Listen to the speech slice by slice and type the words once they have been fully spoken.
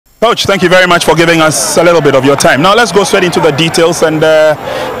Coach, thank you very much for giving us a little bit of your time. Now let's go straight into the details. And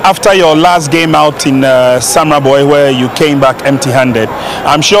after your last game out in Samraboy, where you came back empty-handed,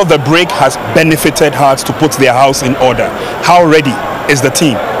 I'm sure the break has benefited Hearts to put their house in order. How ready is the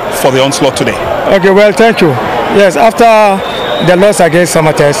team for the onslaught today? Okay, well, thank you. Yes, after the loss against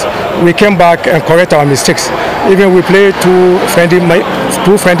Samates, we came back and correct our mistakes. Even we played two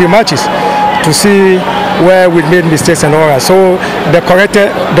friendly matches to see where we made mistakes and all that. So the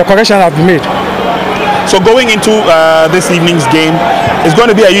correction have been made. So going into this evening's game, it's going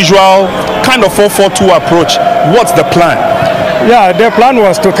to be a usual kind of 4-4-2 approach. What's the plan? Yeah, the plan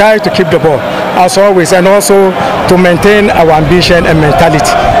was to try to keep the ball as always, and also to maintain our ambition and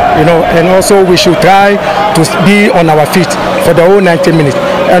mentality. You know, and also we should try to be on our feet for the whole 90 minutes,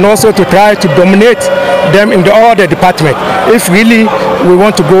 and also to try to dominate them in all the department. If really we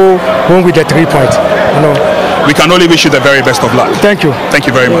want to go home with the 3 points, you know. We can only wish you the very best of luck. Thank you. Thank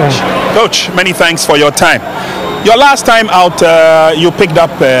you very much. Coach, many thanks for your time. Your last time out, you picked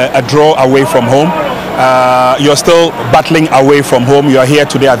up a draw away from home. You're still battling away from home. You are here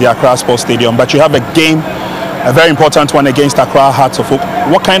today at the Accra Sports Stadium, but you have a game, a very important one against Accra Hearts of Oak.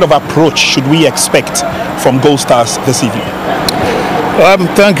 What kind of approach should we expect from Gold Stars this evening?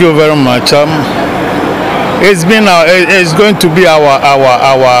 Thank you very much. It's going to be our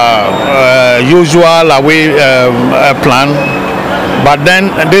usual away plan, but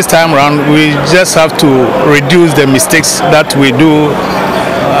then this time around we just have to reduce the mistakes that we do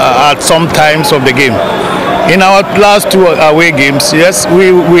at some times of the game. In our last two away games, yes,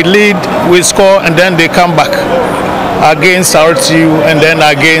 we lead, we score, and then they come back against RTU and then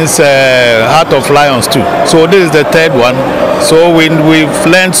against Heart of Lions too. So this is the third one. So we've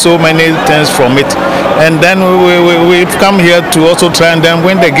learned so many things from it, and then we've come here to also try and then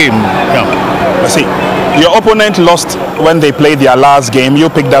win the game. Yeah. I see. Your opponent lost when they played their last game. You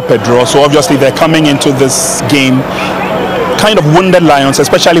picked up a draw, so obviously they're coming into this game kind of wounded lions,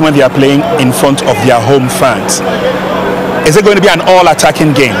 especially when they are playing in front of their home fans. Is it going to be an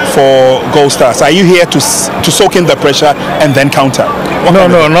all-attacking game for Gold Stars? Are you here to soak in the pressure and then counter?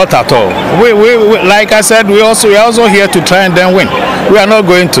 No, not at all. We like I said, we're also here to try and then win. We are not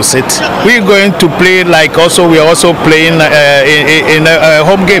going to sit. We're going to play like we're also playing in a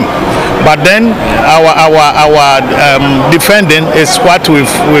home game. But then our defending is what we've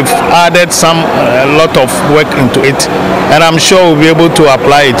added a lot of work into it, and I'm sure we'll be able to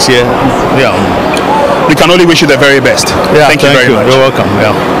apply it here. Yeah. We can only wish you the very best. Yeah, thank you very much. You're welcome.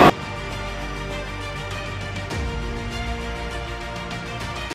 Yeah.